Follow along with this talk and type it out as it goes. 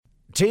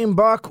Team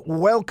Buck,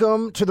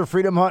 welcome to the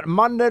Freedom Hut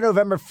Monday,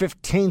 November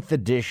 15th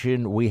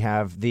edition. We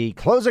have the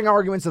closing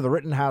arguments of the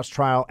Rittenhouse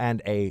trial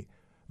and a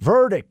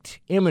verdict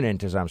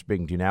imminent as I'm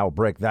speaking to you now. We'll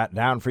break that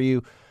down for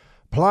you.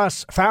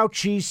 Plus,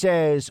 Fauci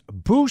says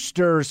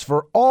boosters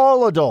for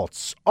all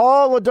adults,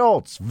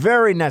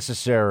 very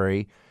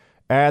necessary.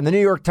 And the New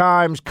York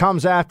Times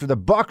comes after the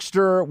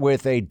Buckster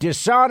with a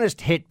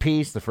dishonest hit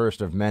piece, the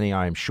first of many,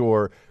 I am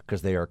sure,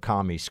 because they are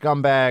commie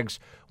scumbags.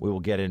 We will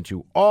get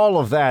into all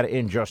of that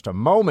in just a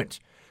moment.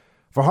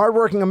 For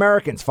hardworking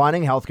Americans,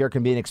 finding healthcare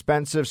can be an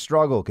expensive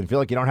struggle, can feel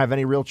like you don't have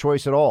any real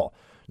choice at all.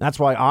 That's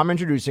why I'm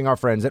introducing our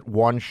friends at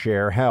One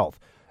Share Health.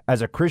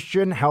 As a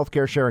Christian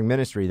healthcare sharing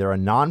ministry, they're a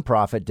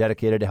nonprofit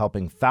dedicated to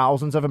helping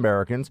thousands of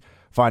Americans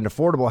find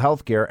affordable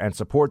healthcare and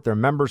support their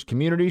members'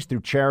 communities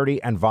through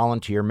charity and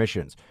volunteer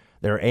missions.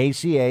 Their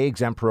ACA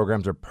exempt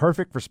programs are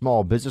perfect for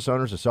small business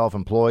owners or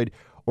self-employed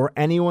or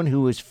anyone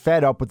who is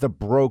fed up with the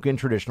broken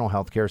traditional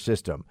healthcare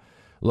system.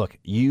 Look,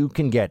 you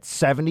can get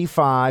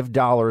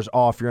 $75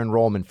 off your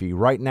enrollment fee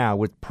right now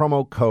with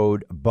promo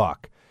code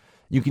BUCK.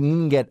 You can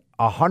even get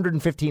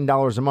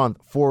 $115 a month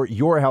for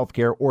your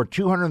healthcare or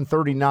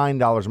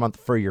 $239 a month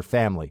for your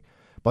family.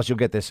 Plus, you'll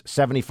get this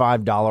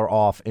 $75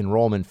 off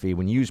enrollment fee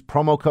when you use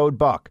promo code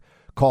BUCK.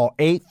 Call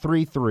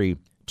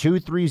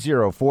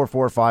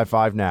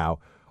 833-230-4455 now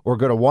or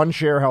go to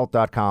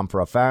onesharehealth.com for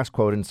a fast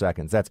quote in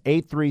seconds. That's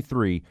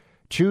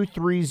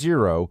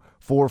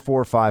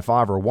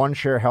 833-230-4455 or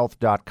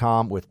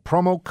onesharehealth.com with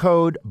promo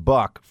code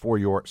BUCK for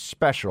your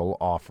special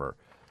offer.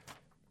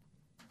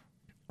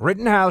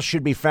 Rittenhouse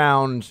should be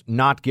found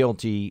not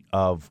guilty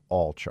of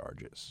all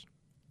charges.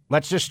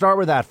 Let's just start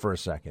with that for a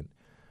second.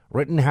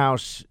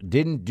 Rittenhouse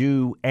didn't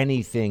do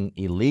anything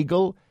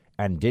illegal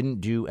and didn't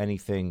do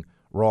anything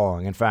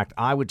wrong. In fact,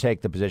 I would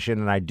take the position,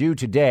 and I do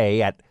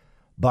today at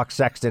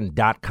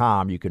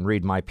bucksexton.com. You can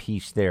read my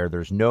piece there.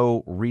 There's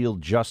no real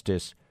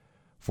justice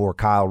for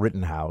Kyle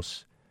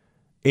Rittenhouse.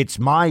 It's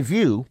my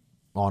view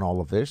on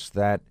all of this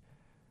that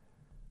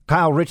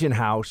Kyle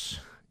Rittenhouse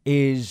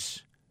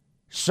is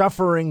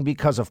suffering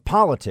because of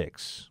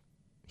politics.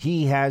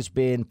 He has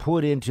been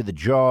put into the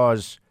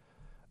jaws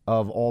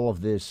of all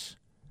of this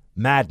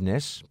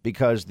madness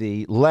because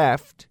the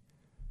left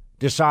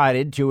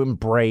decided to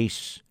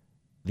embrace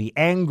the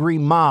angry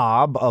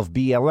mob of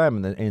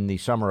BLM in the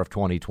summer of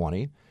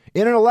 2020,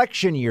 in an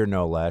election year,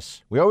 no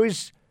less. We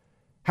always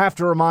have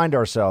to remind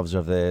ourselves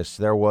of this.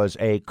 There was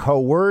a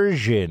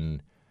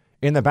coercion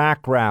in the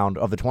background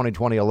of the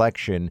 2020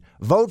 election.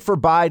 Vote for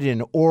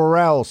Biden or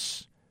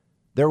else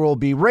there will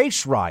be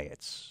race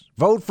riots.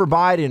 Vote for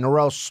Biden or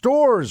else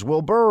stores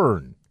will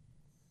burn.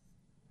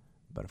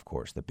 But, of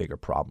course, the bigger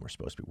problem we're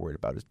supposed to be worried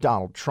about is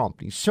Donald Trump.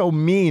 He's so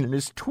mean in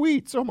his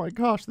tweets. Oh, my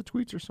gosh, the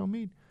tweets are so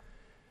mean.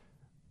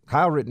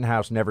 Kyle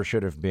Rittenhouse never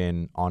should have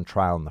been on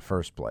trial in the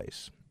first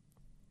place.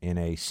 In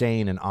a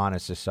sane and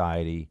honest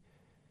society,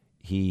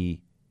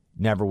 he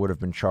never would have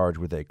been charged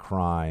with a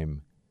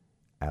crime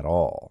at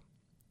all.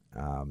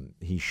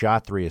 He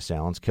shot 3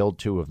 assailants, killed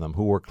 2 of them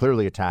who were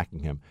clearly attacking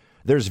him.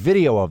 There's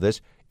video of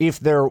this. If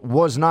there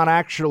was not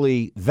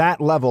actually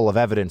that level of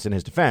evidence in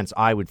his defense,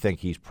 I would think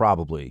he's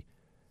probably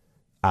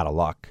out of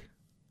luck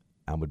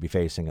and would be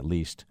facing at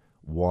least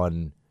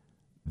one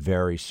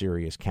very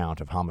serious count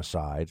of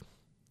homicide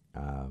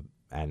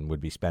and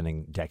would be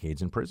spending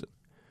decades in prison.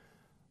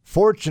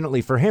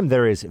 Fortunately for him,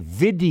 there is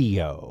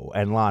video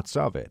and lots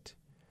of it.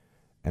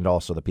 And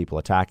also the people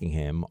attacking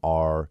him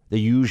are the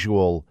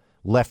usual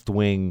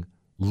left-wing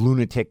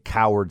lunatic,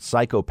 coward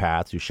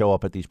psychopaths who show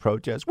up at these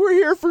protests. We're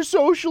here for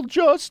social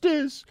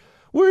justice.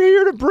 We're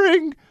here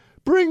to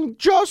bring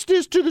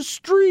justice to the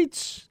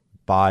streets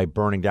by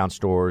burning down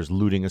stores,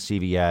 looting a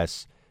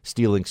CVS,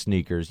 stealing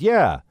sneakers.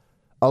 Yeah,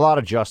 a lot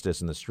of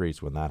justice in the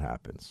streets when that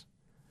happens.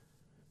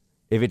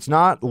 If it's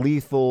not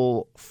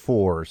lethal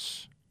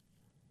force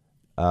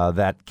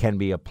that can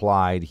be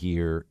applied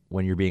here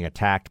when you're being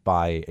attacked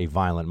by a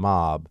violent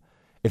mob,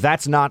 if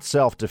that's not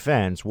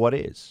self-defense, what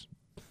is?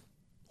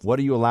 What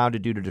are you allowed to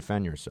do to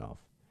defend yourself?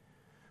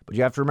 But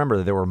you have to remember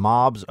that there were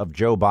mobs of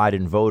Joe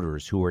Biden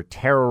voters who were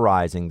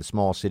terrorizing the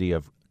small city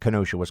of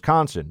Kenosha,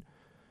 Wisconsin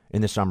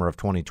in the summer of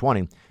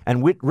 2020.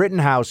 And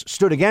Rittenhouse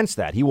stood against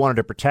that. He wanted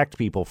to protect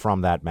people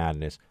from that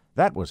madness.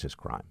 That was his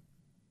crime.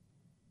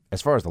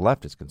 As far as the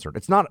left is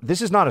concerned,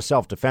 this is not a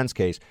self-defense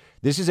case.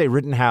 This is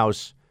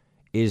Rittenhouse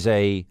is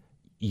a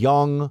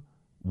young,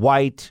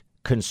 white,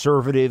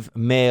 conservative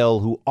male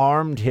who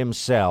armed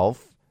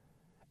himself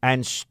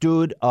and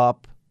stood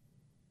up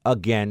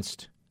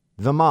against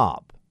the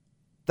mob.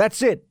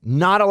 That's it.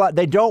 Not a lot.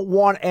 They don't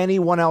want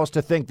anyone else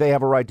to think they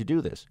have a right to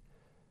do this.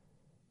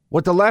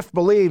 What the left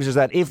believes is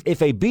that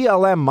if a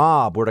BLM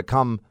mob were to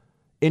come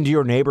into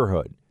your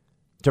neighborhood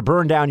to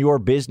burn down your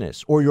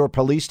business or your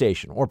police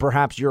station or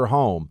perhaps your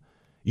home,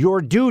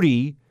 your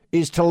duty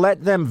is to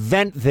let them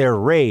vent their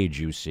rage,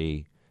 you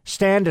see.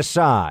 Stand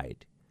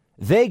aside.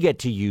 They get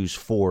to use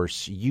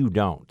force. You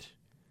don't.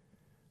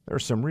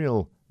 There's some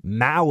real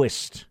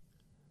Maoist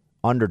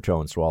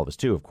undertones to all this,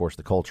 too. Of course,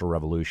 the cultural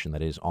revolution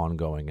that is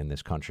ongoing in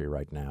this country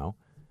right now.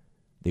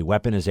 the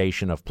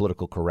weaponization of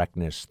political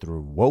correctness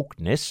through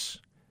wokeness.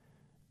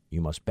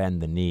 You must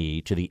bend the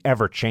knee to the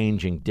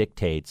ever-changing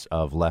dictates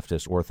of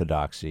leftist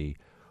orthodoxy,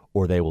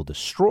 or they will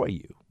destroy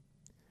you.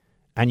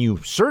 And you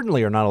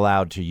certainly are not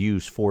allowed to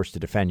use force to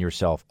defend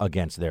yourself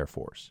against their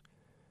force.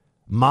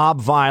 Mob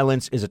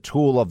violence is a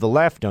tool of the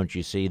left, don't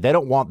you see? They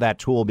don't want that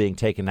tool being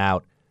taken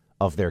out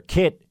of their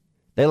kit.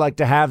 They like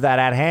to have that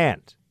at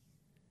hand.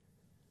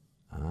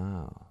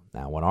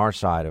 Now, when our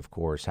side, of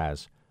course,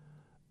 has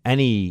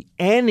any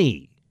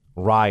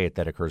riot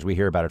that occurs, we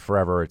hear about it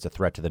forever. It's a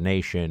threat to the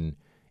nation.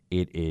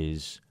 It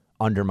is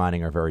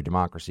undermining our very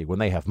democracy. When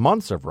they have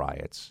months of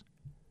riots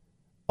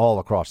all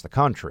across the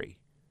country,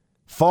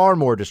 far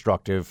more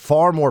destructive,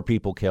 far more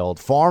people killed,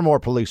 far more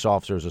police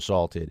officers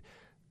assaulted,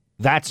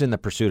 that's in the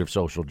pursuit of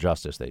social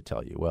justice, they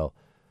tell you. Well,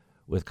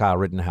 with Kyle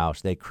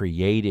Rittenhouse, they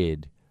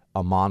created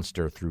a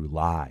monster through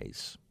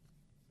lies.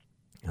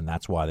 And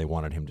that's why they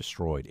wanted him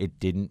destroyed. It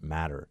didn't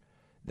matter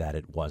that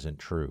it wasn't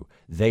true.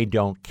 They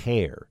don't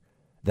care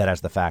that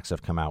as the facts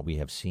have come out, we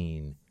have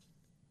seen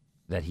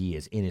that he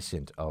is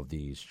innocent of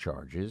these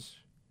charges.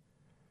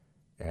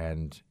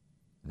 And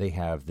they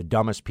have the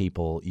dumbest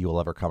people you will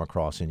ever come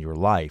across in your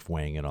life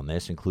weighing in on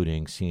this,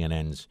 including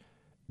CNN's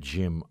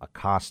Jim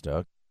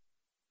Acosta,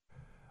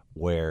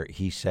 where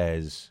he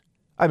says,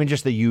 I mean,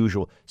 just the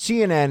usual.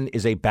 CNN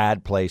is a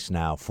bad place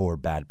now for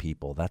bad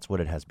people. That's what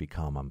it has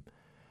become.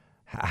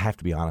 I have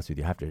to be honest with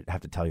you. I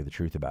have to tell you the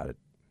truth about it.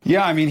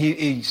 Yeah, I mean,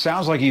 he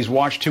sounds like he's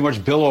watched too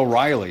much Bill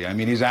O'Reilly. I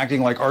mean, he's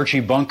acting like Archie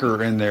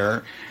Bunker in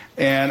there.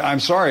 And I'm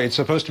sorry, it's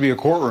supposed to be a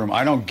courtroom.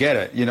 I don't get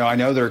it. You know, I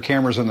know there are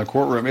cameras in the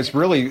courtroom. It's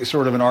really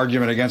sort of an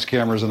argument against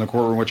cameras in the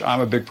courtroom, which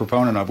I'm a big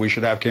proponent of. We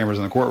should have cameras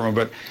in the courtroom.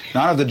 But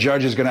none of the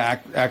judge is going to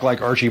act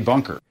like Archie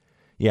Bunker.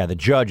 Yeah, the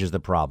judge is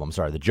the problem.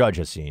 Sorry, the judge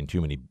has seen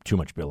too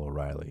much Bill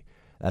O'Reilly.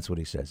 That's what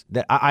he says.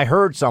 I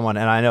heard someone,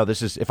 and I know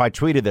this is, if I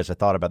tweeted this, I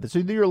thought about this.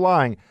 You're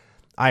lying.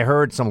 I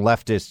heard some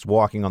leftists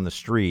walking on the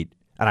street,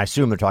 and I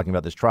assume they're talking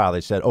about this trial.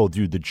 They said, oh,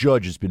 dude, the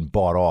judge has been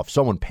bought off.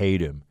 Someone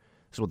paid him.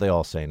 That's what they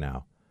all say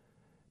now.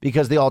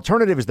 Because the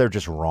alternative is they're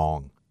just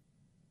wrong.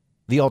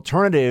 The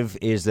alternative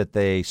is that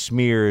they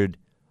smeared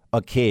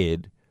a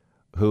kid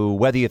who,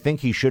 whether you think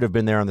he should have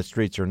been there on the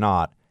streets or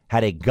not,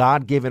 had a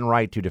God-given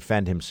right to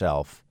defend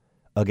himself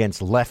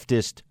against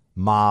leftist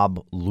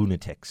mob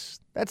lunatics.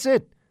 That's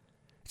it.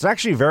 It's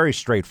actually very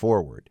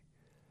straightforward.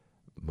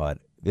 But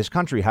this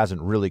country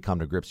hasn't really come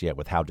to grips yet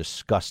with how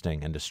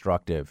disgusting and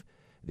destructive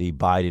the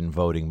Biden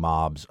voting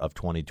mobs of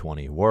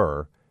 2020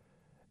 were,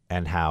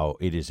 and how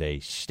it is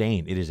a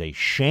stain. It is a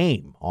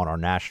shame on our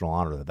national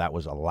honor that that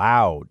was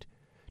allowed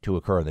to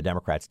occur, and the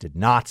Democrats did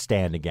not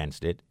stand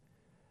against it.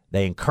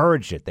 They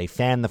encouraged it. They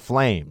fanned the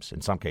flames.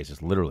 In some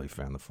cases, literally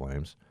fanned the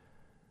flames.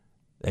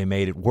 They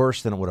made it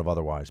worse than it would have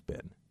otherwise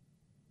been.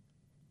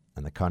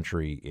 And the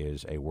country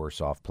is a worse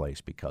off place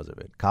because of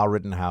it. Kyle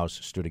Rittenhouse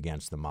stood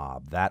against the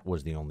mob. That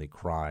was the only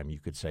crime you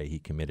could say he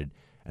committed,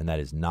 and that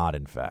is not,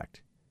 in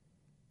fact,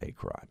 a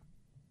crime.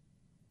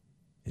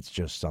 It's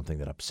just something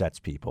that upsets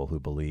people who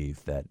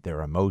believe that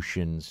their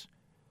emotions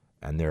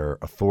and their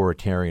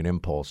authoritarian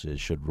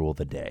impulses should rule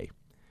the day.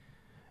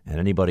 And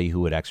anybody who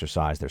would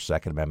exercise their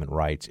Second Amendment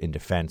rights in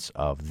defense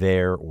of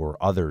their or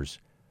others'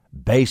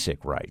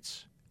 basic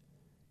rights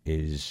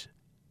is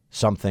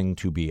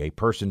a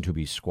person to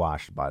be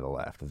squashed by the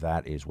left.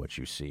 That is what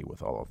you see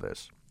with all of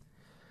this.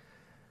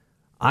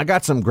 I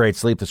got some great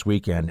sleep this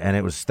weekend, and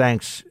it was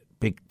thanks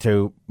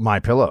to my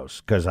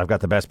pillows, because I've got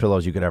the best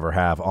pillows you could ever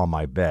have on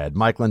my bed.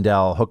 Mike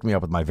Lindell hooked me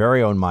up with my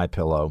very own My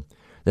Pillow.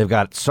 They've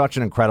got such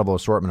an incredible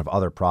assortment of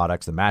other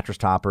products: the mattress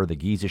topper, the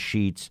Giza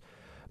sheets,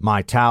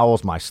 my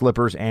towels, my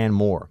slippers, and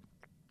more.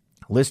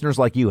 Listeners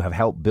like you have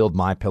helped build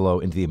My Pillow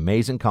into the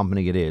amazing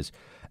company it is,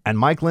 and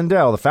Mike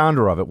Lindell, the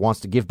founder of it,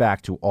 wants to give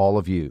back to all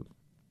of you.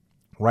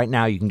 Right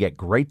now, you can get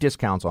great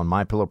discounts on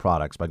My Pillow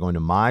products by going to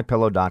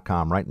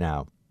mypillow.com right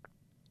now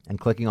and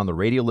clicking on the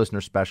radio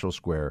listener special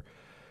square.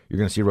 You're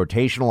going to see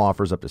rotational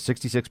offers up to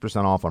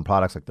 66% off on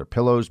products like their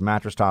pillows,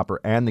 mattress topper,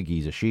 and the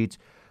Giza sheets,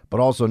 but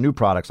also new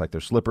products like their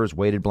slippers,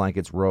 weighted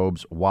blankets,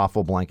 robes,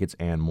 waffle blankets,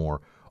 and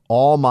more.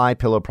 All My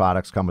Pillow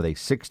products come with a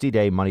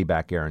 60-day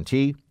money-back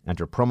guarantee.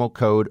 Enter promo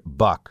code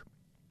BUCK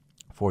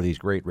for these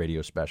great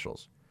radio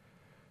specials.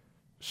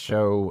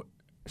 So,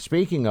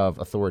 speaking of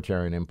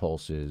authoritarian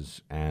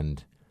impulses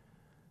and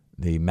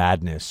the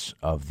madness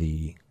of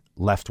the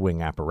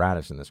left-wing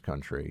apparatus in this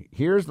country,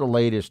 here's the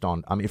latest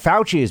on,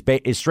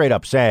 Fauci is straight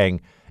up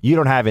saying, you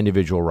don't have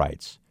individual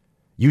rights.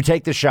 You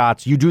take the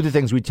shots, you do the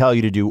things we tell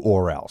you to do,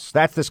 or else.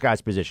 That's this guy's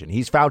position.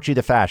 He's Fauci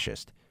the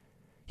fascist.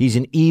 He's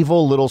an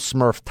evil little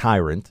Smurf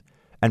tyrant,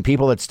 and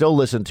people that still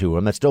listen to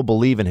him, that still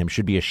believe in him,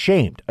 should be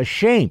ashamed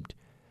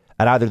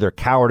at either their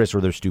cowardice or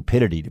their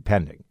stupidity,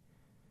 depending.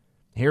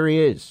 Here he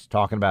is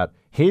talking about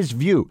his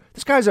view.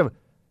 This guy's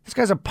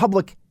a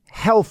public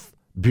health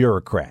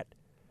bureaucrat.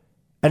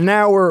 And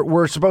now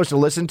we're supposed to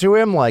listen to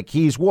him like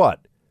he's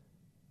what?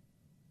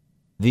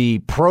 The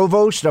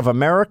provost of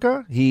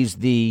America? He's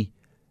the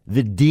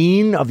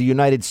dean of the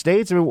United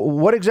States? I mean,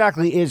 what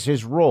exactly is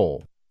his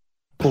role?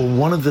 Well,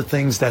 one of the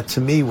things that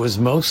to me was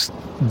most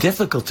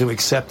difficult to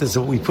accept is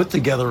that we put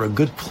together a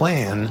good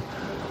plan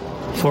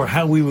for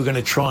how we were going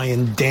to try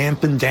and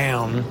dampen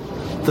down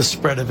the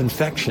spread of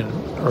infection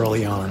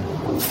early on,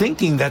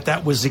 thinking that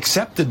that was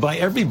accepted by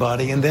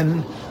everybody. And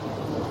then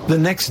the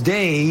next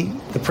day,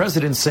 the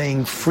president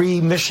saying,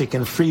 free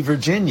Michigan, free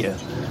Virginia.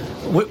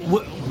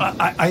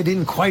 I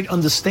didn't quite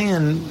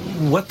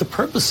understand what the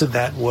purpose of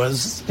that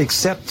was,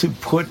 except to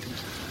put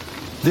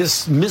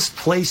this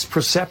misplaced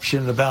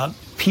perception about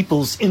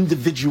people's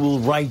individual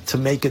right to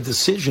make a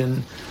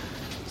decision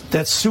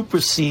that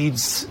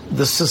supersedes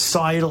the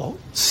societal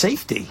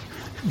safety.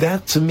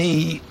 That, to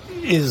me,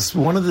 is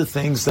one of the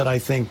things that I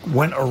think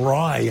went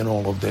awry in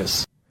all of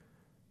this.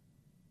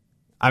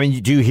 I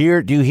mean, do you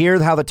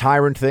hear how the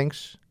tyrant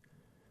thinks?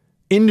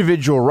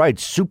 Individual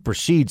rights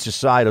supersede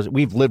societal.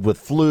 We've lived with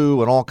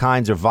flu and all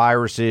kinds of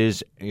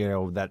viruses,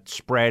 that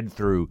spread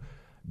through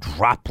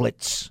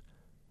droplets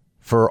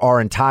for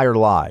our entire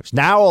lives.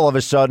 Now, all of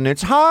a sudden,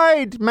 it's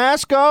hide,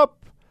 mask up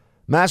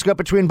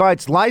between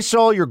bites,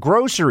 Lysol your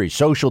groceries,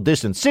 social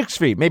distance, 6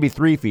 feet, maybe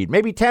 3 feet,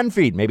 maybe 10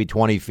 feet, maybe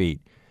 20 feet.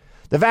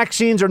 The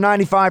vaccines are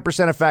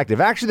 95% effective.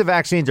 Actually, the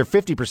vaccines are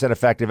 50%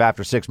 effective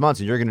after 6 months,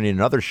 and you're going to need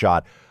another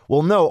shot.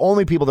 Well, no,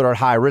 only people that are at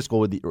high risk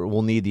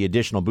will need the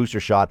additional booster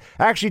shot.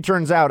 Actually,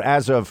 turns out,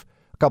 as of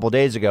a couple of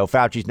days ago,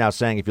 Fauci's now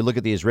saying if you look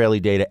at the Israeli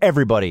data,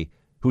 everybody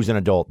who's an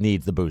adult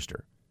needs the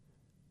booster.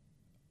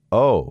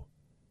 Oh,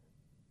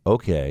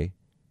 okay.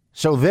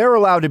 So they're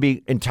allowed to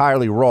be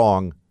entirely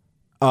wrong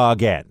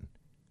again.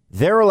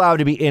 They're allowed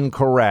to be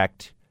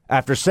incorrect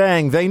after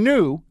saying they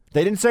knew.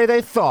 They didn't say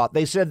they thought.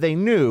 They said they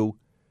knew.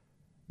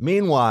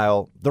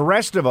 Meanwhile, the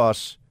rest of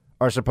us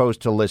are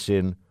supposed to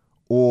listen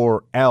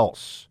or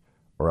else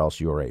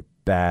you're a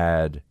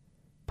bad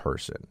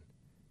person.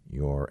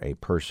 You're a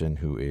person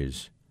who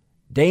is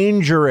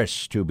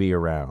dangerous to be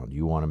around.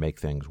 You want to make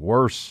things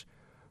worse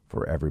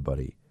for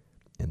everybody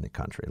in the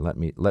country.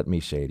 Let me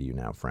say to you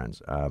now,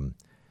 friends,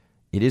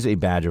 it is a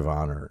badge of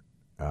honor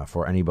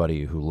for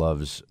anybody who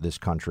loves this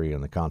country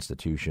and the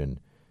Constitution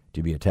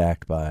to be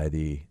attacked by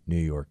the New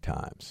York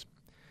Times.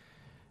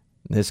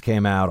 This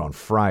came out on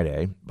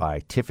Friday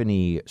by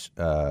Tiffany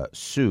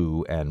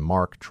Sue and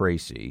Mark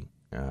Tracy,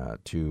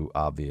 two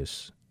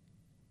obvious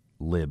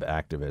lib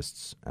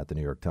activists at the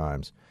New York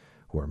Times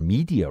who are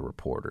media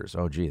reporters.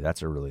 Oh, gee,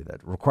 that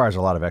requires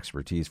a lot of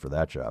expertise for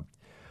that job.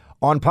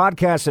 On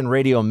podcasts and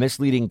radio,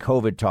 misleading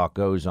COVID talk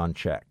goes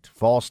unchecked.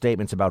 False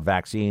statements about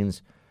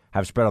vaccines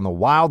have spread on the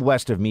wild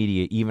west of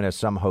media, even as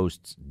some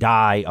hosts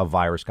die of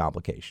virus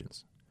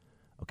complications.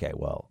 Okay,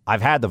 well,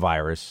 I've had the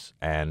virus,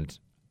 and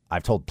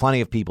I've told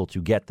plenty of people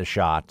to get the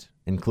shot,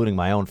 including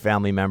my own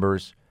family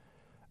members,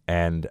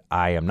 and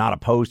I am not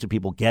opposed to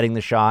people getting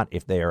the shot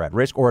if they are at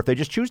risk or if they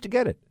just choose to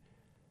get it.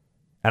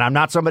 And I'm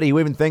not somebody who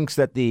even thinks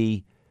that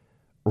the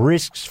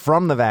risks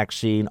from the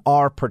vaccine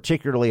are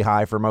particularly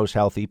high for most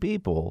healthy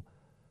people.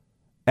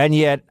 And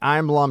yet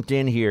I'm lumped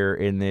in here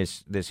in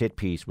this hit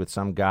piece with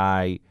some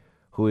guy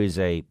who is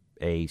a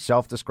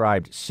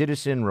self-described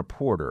citizen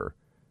reporter,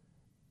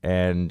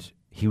 and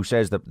he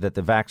says that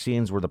the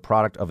vaccines were the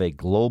product of a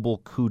global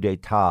coup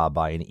d'etat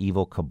by an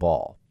evil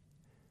cabal.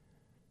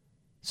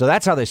 So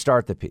that's how they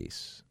start the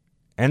piece.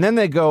 And then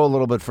they go a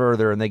little bit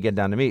further and they get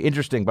down to me.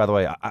 Interesting, by the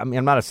way,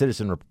 I'm not a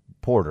citizen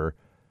reporter.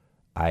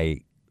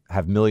 I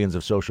have millions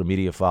of social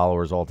media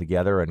followers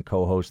altogether and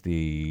co-host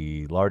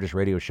the largest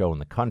radio show in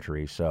the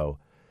country. So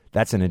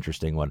that's an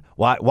interesting one.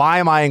 Why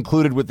am I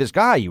included with this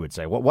guy, you would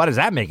say? Why does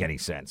that make any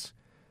sense?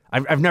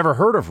 I've never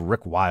heard of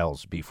Rick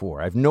Wiles before.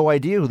 I have no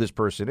idea who this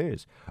person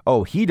is.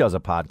 Oh, he does a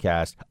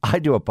podcast. I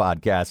do a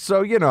podcast.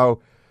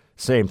 So,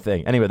 same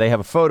thing. Anyway, they have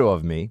a photo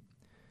of me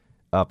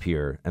up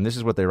here, and this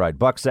is what they write.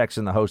 Buck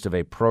Sexton, the host of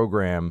a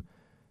program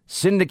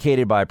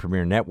syndicated by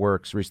Premier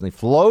Networks, recently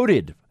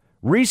floated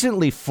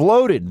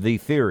the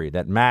theory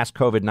that mass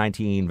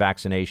COVID-19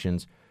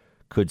 vaccinations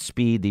could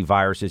speed the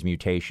virus's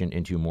mutation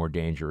into more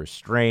dangerous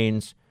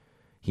strains.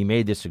 He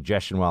made this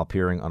suggestion while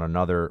appearing on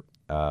another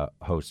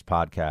host's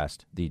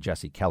podcast, The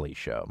Jesse Kelly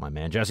Show. My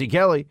man, Jesse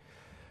Kelly.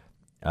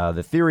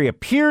 The theory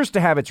appears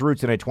to have its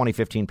roots in a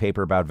 2015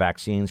 paper about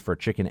vaccines for a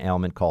chicken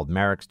ailment called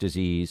Marek's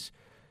disease.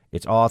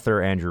 Its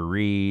author, Andrew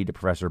Reed, a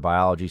professor of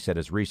biology, said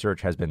his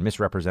research has been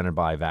misrepresented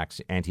by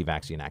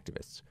anti-vaccine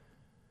activists.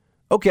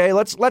 Okay,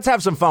 let's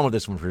have some fun with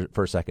this one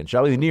for a second,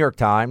 shall we? The New York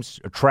Times,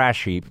 a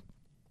trash heap.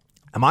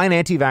 Am I an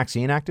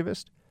anti-vaccine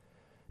activist?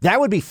 That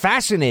would be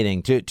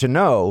fascinating to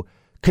know,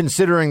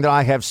 considering that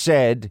I have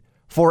said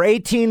for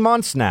 18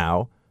 months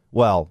now,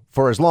 well,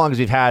 for as long as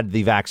we've had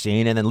the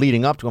vaccine and then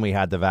leading up to when we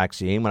had the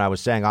vaccine, when I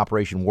was saying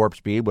Operation Warp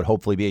Speed would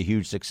hopefully be a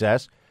huge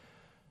success,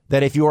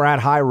 that if you are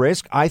at high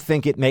risk, I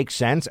think it makes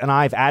sense, and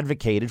I've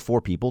advocated for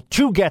people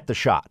to get the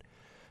shot.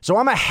 So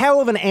I'm a hell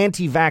of an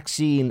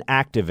anti-vaccine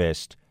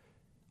activist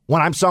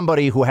when I'm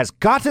somebody who has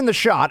gotten the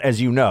shot,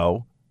 as you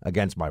know,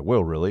 against my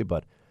will really,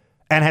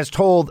 and has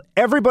told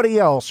everybody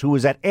else who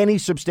is at any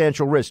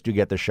substantial risk to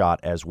get the shot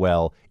as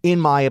well, in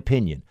my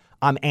opinion.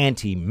 I'm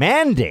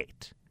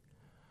anti-mandate.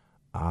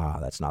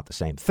 That's not the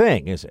same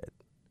thing, is it?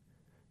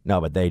 No,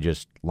 but they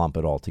just lump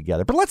it all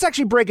together. But let's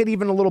actually break it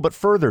even a little bit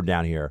further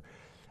down here.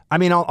 I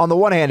mean, on the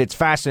one hand, it's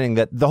fascinating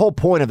that the whole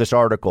point of this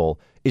article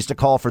is to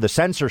call for the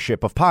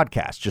censorship of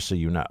podcasts, just so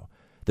you know.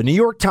 The New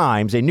York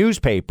Times, a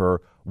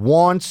newspaper,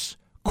 wants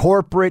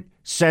corporate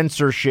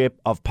censorship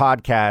of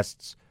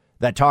podcasts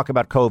that talk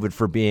about COVID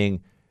for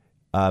being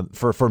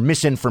for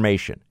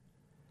misinformation.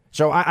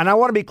 So, I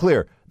want to be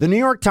clear. The New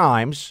York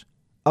Times,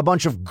 a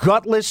bunch of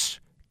gutless,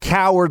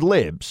 coward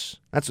libs,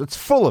 it's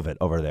full of it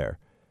over there.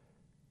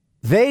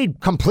 They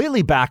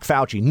completely back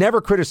Fauci,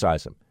 never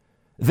criticize him.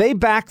 They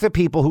back the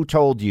people who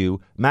told you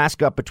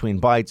mask up between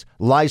bites,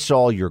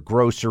 Lysol your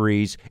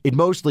groceries. It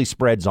mostly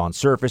spreads on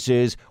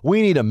surfaces.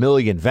 We need 1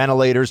 million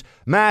ventilators.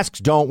 Masks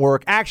don't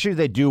work. Actually,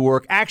 they do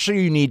work.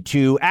 Actually, you need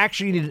 2.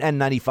 Actually, you need an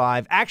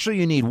N95. Actually,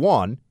 you need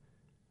 1.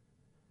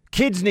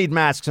 Kids need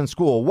masks in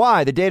school.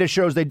 Why? The data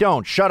shows they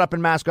don't. Shut up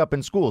and mask up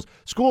in schools.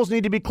 Schools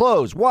need to be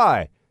closed.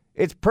 Why?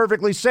 It's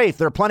perfectly safe.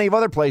 There are plenty of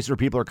other places where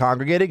people are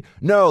congregating.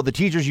 No, the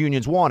teachers'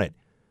 unions want it.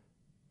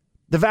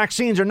 The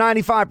vaccines are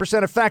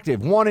 95%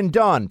 effective. One and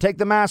done. Take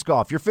the mask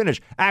off. You're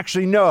finished.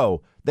 Actually,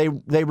 no. They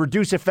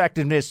reduce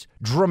effectiveness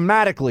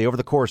dramatically over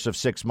the course of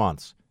 6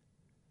 months.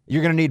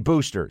 You're going to need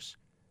boosters.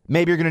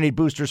 Maybe you're going to need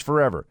boosters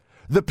forever.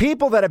 The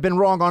people that have been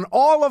wrong on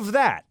all of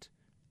that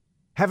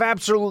have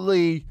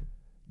absolutely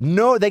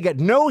they get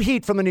no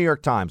heat from the New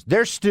York Times.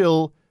 They're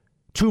still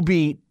to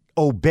be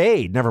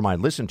obeyed. Never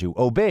mind listened to.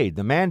 Obeyed.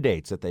 The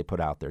mandates that they put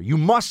out there. You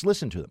must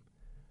listen to them.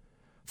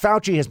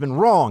 Fauci has been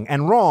wrong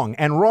and wrong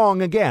and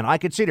wrong again. I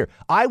could sit here.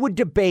 I would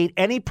debate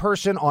any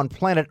person on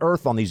planet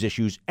Earth on these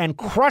issues and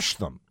crush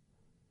them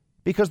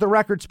because the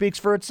record speaks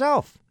for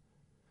itself.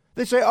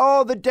 They say,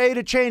 oh, the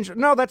data changed.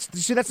 No,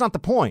 that's not the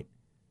point.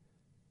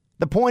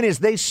 The point is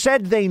they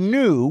said they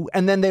knew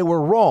and then they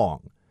were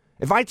wrong.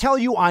 If I tell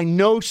you I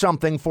know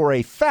something for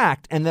a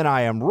fact and then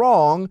I am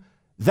wrong,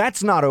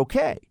 that's not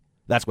okay.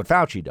 That's what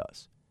Fauci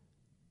does.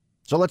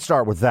 So let's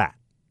start with that.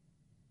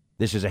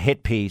 This is a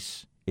hit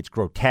piece. It's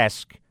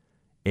grotesque.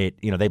 They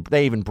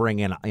even bring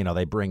in,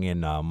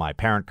 my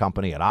parent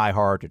company at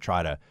iHeart to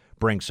try to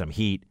bring some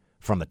heat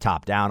from the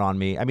top down on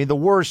me. I mean, the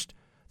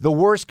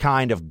worst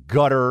kind of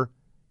gutter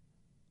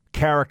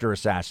character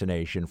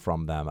assassination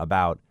from them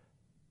about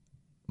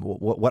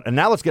what. And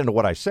now let's get into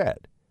what I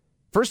said.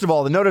 First of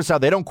all, notice how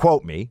they don't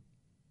quote me.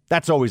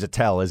 That's always a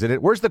tell, isn't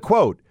it? Where's the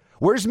quote?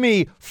 Where's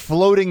me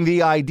floating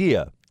the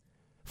idea?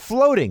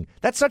 Floating.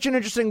 That's such an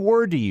interesting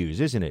word to use,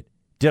 isn't it?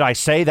 Did I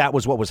say that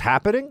was what was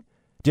happening?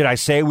 Did I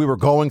say we were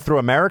going through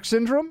a Merrick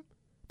syndrome?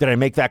 Did I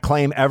make that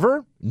claim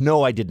ever?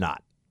 No, I did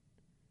not.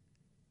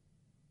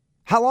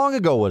 How long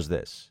ago was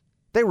this?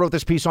 They wrote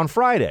this piece on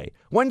Friday.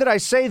 When did I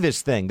say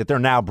this thing that they're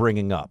now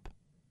bringing up?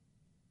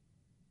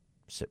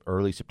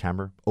 Early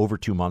September, over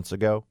 2 months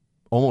ago,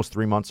 almost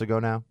 3 months ago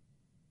now.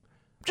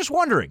 Just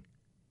wondering,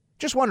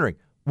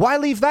 why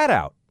leave that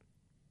out?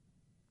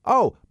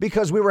 Oh,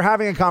 because we were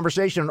having a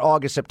conversation in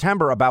August,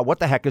 September about what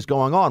the heck is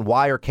going on.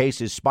 Why are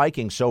cases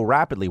spiking so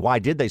rapidly? Why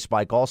did they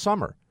spike all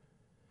summer?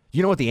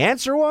 You know what the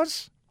answer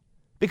was?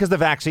 Because the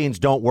vaccines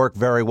don't work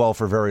very well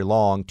for very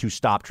long to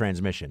stop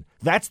transmission.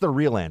 That's the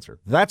real answer.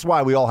 That's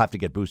why we all have to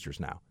get boosters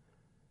now.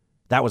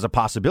 That was a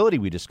possibility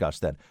we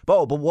discussed then.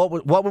 But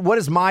what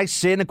is my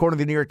sin, according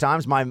to the New York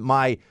Times,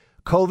 my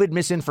COVID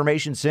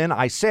misinformation sin?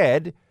 I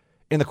said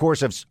in the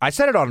course of, I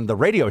said it on the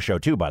radio show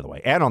too, by the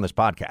way, and on this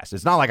podcast.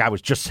 It's not like I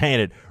was just saying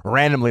it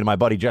randomly to my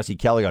buddy Jesse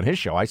Kelly on his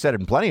show. I said it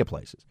in plenty of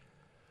places.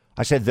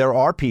 I said there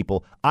are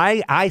people,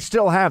 I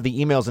still have the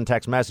emails and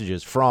text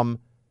messages from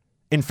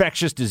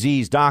infectious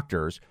disease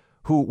doctors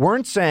who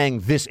weren't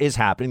saying this is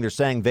happening. They're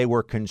saying they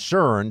were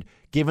concerned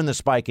given the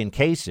spike in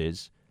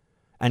cases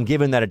and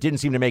given that it didn't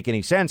seem to make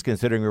any sense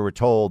considering we were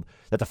told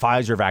that the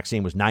Pfizer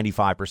vaccine was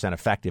 95%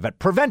 effective at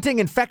preventing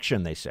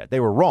infection, they said. They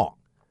were wrong.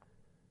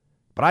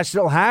 But I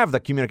still have the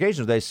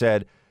communications. They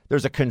said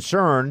there's a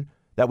concern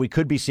that we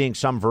could be seeing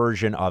some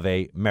version of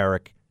a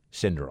Merrick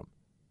syndrome.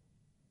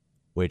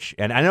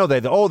 And I know the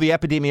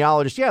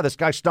epidemiologist, this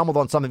guy stumbled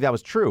on something that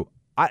was true.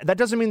 That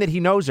doesn't mean that he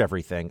knows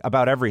everything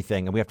about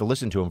everything, and we have to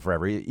listen to him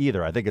forever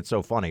either. I think it's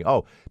so funny.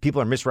 Oh, people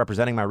are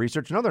misrepresenting my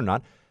research. No, they're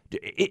not.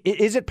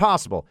 Is it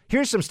possible?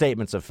 Here's some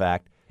statements of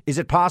fact. Is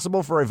it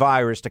possible for a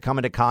virus to come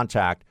into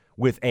contact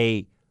with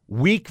a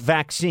weak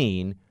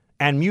vaccine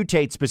and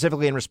mutate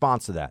specifically in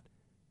response to that?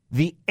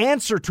 The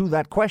answer to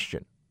that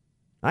question,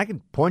 I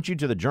can point you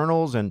to the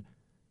journals and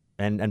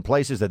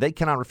places that they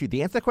cannot refute.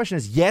 The answer to that question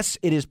is yes,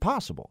 it is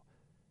possible.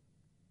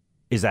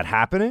 Is that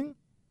happening?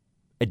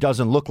 It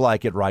doesn't look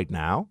like it right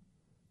now.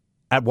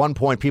 At one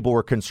point, people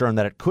were concerned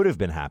that it could have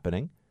been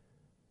happening.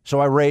 So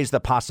I raised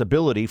the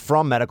possibility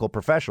from medical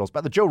professionals.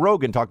 But Joe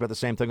Rogan talked about the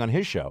same thing on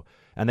his show,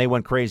 and they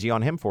went crazy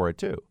on him for it,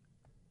 too.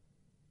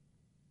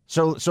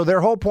 So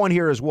their whole point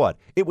here is what?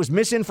 It was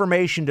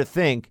misinformation to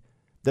think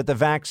that the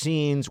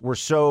vaccines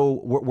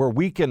were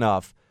weak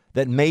enough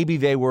that maybe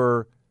they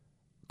were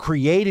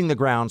creating the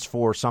grounds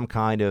for some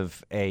kind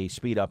of a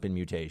speed up in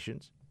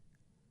mutations.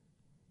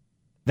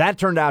 That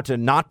turned out to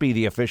not be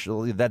the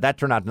official, that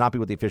turned out to not be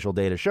what the official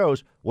data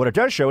shows. What it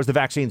does show is the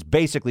vaccines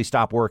basically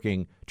stop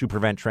working to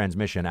prevent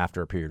transmission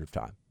after a period of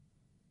time.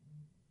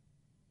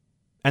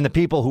 And the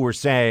people who were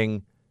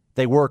saying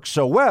they work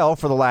so well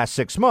for the last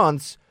 6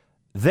 months,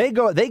 they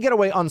get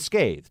away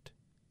unscathed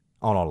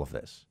on all of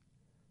this.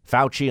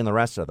 Fauci and the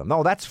rest of them.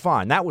 No, that's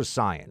fine. That was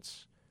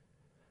science.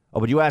 Oh,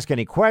 but you ask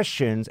any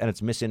questions and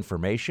it's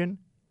misinformation?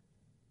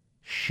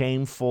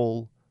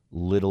 Shameful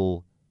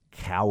little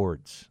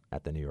cowards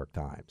at the New York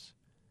Times.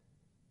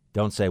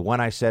 Don't say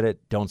when I said it.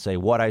 Don't say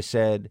what I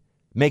said.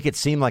 Make it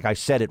seem like I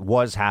said it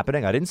was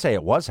happening. I didn't say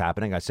it was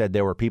happening. I said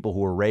there were people who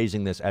were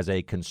raising this as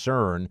a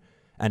concern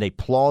and a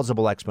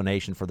plausible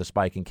explanation for the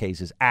spike in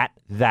cases at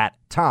that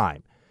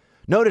time.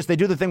 Notice they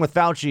do the thing with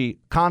Fauci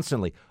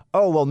constantly.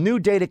 Oh, well, new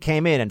data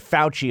came in and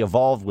Fauci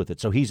evolved with it,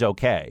 so he's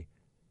okay.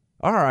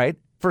 All right.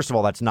 First of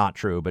all, that's not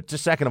true. But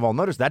just second of all,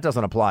 notice that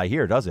doesn't apply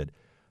here, does it?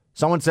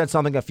 Someone said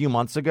something a few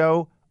months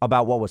ago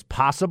about what was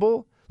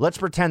possible. Let's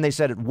pretend they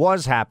said it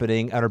was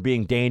happening and are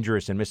being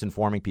dangerous and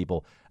misinforming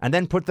people, and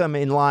then put them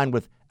in line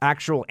with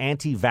actual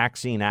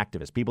anti-vaccine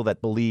activists, people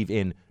that believe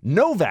in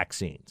no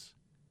vaccines.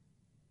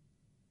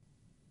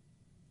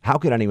 How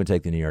could anyone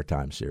take the New York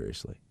Times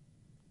seriously?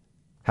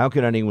 How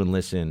could anyone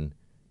listen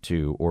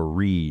to or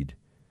read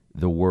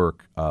the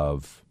work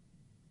of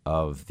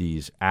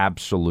these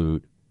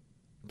absolute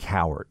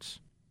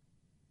cowards?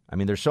 I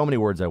mean, there's so many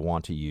words I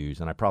want to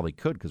use, and I probably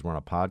could because we're on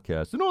a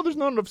podcast. No, there's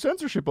not enough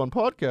censorship on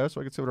podcasts,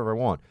 so I can say whatever I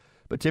want.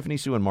 But Tiffany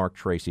Sue and Mark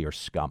Tracy are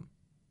scum.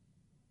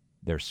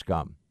 They're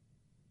scum.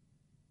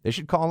 They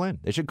should call in.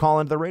 They should call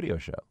into the radio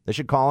show. They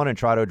should call in and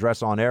try to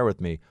address on air with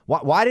me.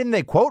 Why didn't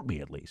they quote me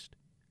at least?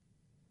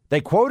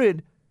 They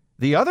quoted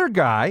the other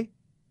guy.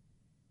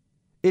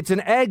 It's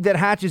an egg that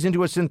hatches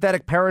into a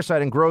synthetic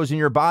parasite and grows in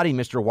your body,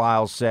 Mr.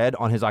 Wiles said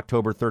on his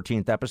October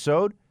 13th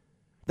episode.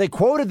 They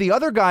quoted the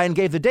other guy and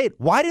gave the date.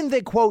 Why didn't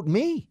they quote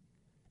me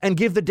and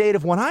give the date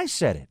of when I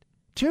said it,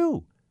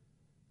 too?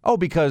 Oh,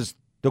 because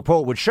the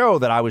quote would show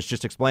that I was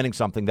just explaining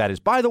something that is,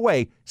 by the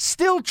way,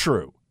 still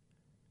true.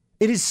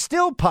 It is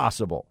still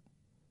possible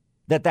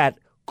that that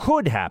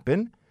could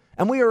happen,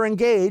 and we are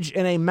engaged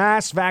in a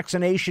mass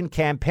vaccination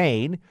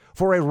campaign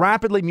for a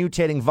rapidly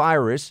mutating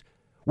virus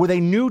with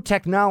a new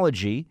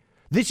technology.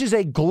 This is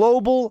a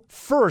global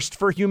first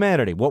for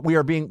humanity, what we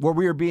are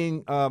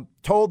being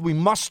told we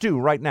must do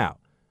right now.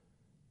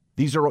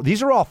 These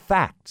are all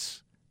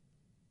facts.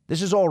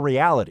 This is all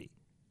reality.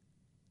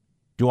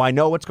 Do I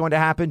know what's going to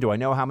happen? Do I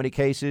know how many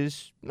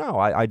cases? No,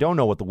 I don't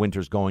know what the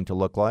winter's going to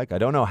look like. I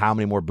don't know how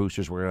many more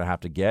boosters we're going to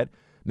have to get.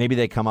 Maybe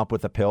they come up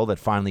with a pill that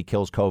finally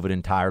kills COVID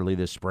entirely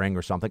this spring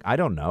or something. I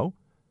don't know.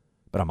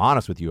 But I'm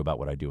honest with you about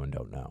what I do and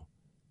don't know.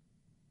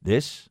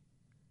 This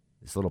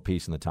little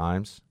piece in the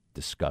Times,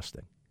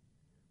 disgusting.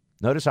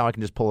 Notice how I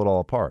can just pull it all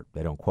apart.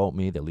 They don't quote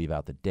me. They leave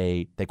out the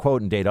date. They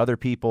quote and date other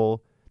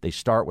people. They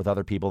start with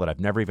other people that I've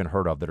never even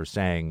heard of that are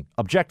saying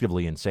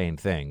objectively insane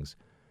things.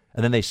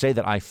 And then they say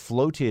that I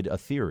floated a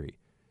theory.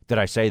 Did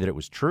I say that it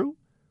was true?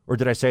 Or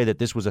did I say that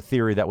this was a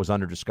theory that was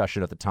under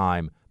discussion at the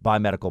time by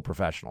medical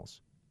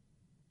professionals?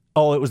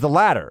 Oh, it was the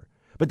latter.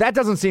 But that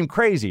doesn't seem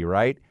crazy,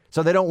 right?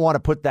 So they don't want to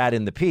put that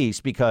in the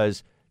piece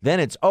because then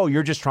it's, oh,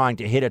 you're just trying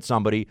to hit at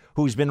somebody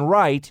who's been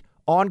right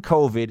on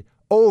COVID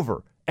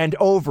over and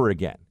over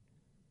again.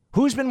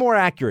 Who's been more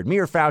accurate, me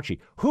or Fauci?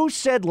 Who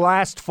said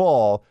last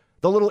fall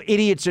the little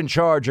idiots in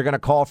charge are going to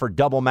call for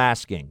double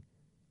masking?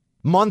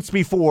 Months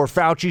before,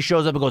 Fauci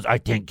shows up and goes, I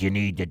think you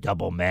need the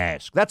double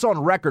mask. That's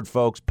on record,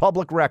 folks.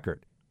 Public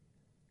record.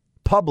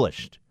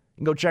 Published.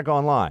 You can go check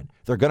online.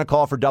 They're going to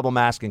call for double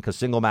masking because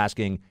single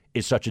masking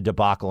is such a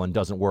debacle and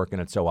doesn't work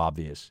and it's so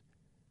obvious.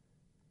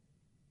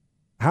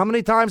 How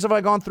many times have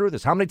I gone through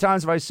this? How many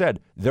times have I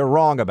said they're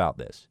wrong about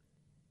this?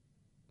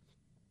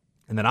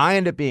 And then I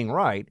end up being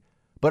right.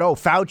 But,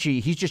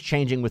 Fauci, he's just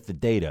changing with the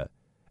data.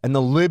 And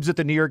the libs at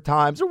the New York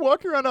Times are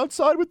walking around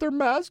outside with their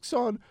masks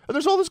on. And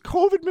there's all this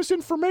COVID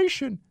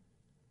misinformation.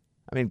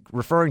 I mean,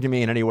 referring to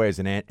me in any way as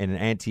an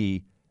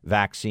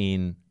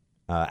anti-vaccine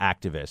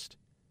activist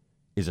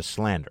is a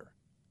slander.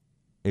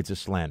 It's a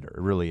slander.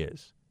 It really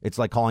is. It's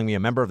like calling me a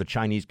member of the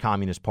Chinese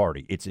Communist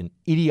Party. It's an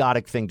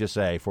idiotic thing to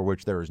say for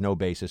which there is no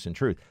basis in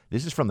truth.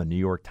 This is from the New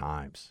York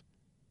Times.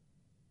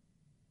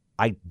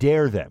 I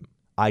dare them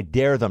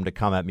to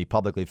come at me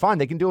publicly. Fine,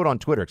 they can do it on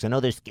Twitter because I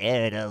know they're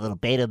scared of little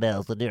beta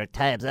males. The New York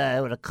Times,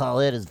 I want to call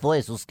in. His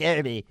voice will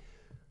scare me.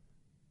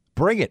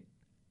 Bring it.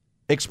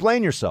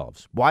 Explain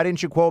yourselves. Why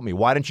didn't you quote me?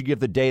 Why didn't you give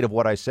the date of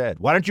what I said?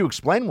 Why don't you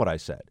explain what I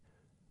said?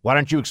 Why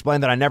don't you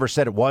explain that I never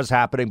said it was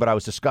happening, but I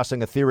was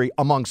discussing a theory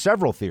among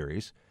several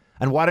theories?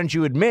 And why don't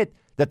you admit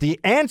that the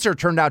answer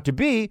turned out to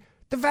be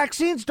the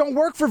vaccines don't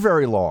work for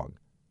very long?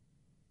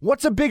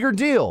 What's a bigger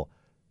deal?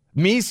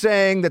 Me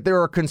saying that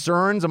there are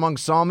concerns among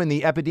some in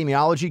the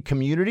epidemiology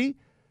community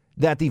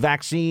that the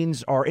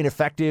vaccines are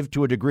ineffective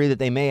to a degree that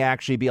they may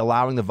actually be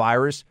allowing the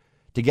virus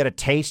to get a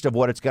taste of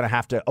what it's going to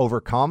have to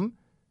overcome,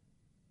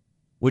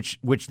 which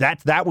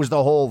that was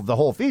the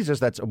whole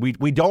thesis.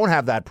 We don't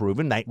have that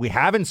proven. We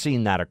haven't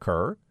seen that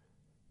occur.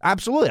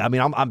 Absolutely. I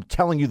mean, I'm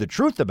telling you the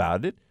truth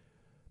about it.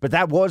 But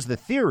that was the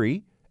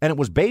theory, and it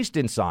was based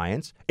in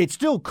science. It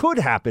still could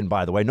happen,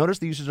 by the way. Notice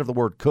the usage of the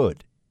word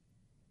could.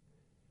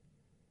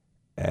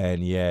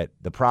 And yet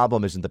the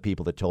problem isn't the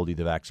people that told you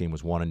the vaccine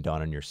was one and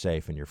done and you're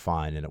safe and you're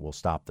fine and it will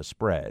stop the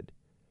spread.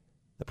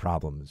 The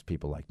problem is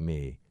people like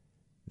me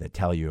that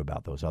tell you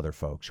about those other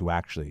folks who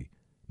actually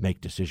make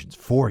decisions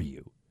for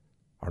you,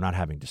 are not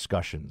having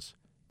discussions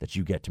that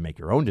you get to make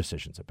your own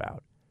decisions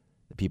about.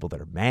 The people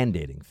that are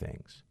mandating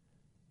things,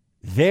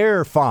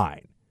 they're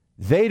fine.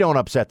 They don't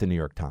upset the New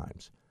York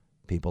Times.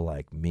 People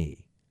like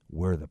me,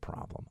 we're the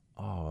problem.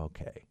 Oh,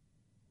 okay.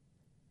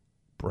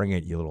 Bring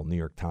it, you little New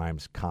York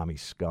Times commie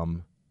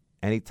scum.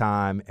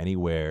 Anytime,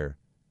 anywhere,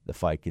 the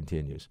fight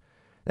continues.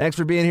 Thanks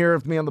for being here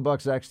with me on the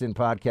Buck Sexton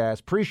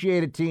podcast.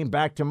 Appreciate it, team.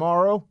 Back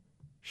tomorrow.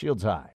 Shields high.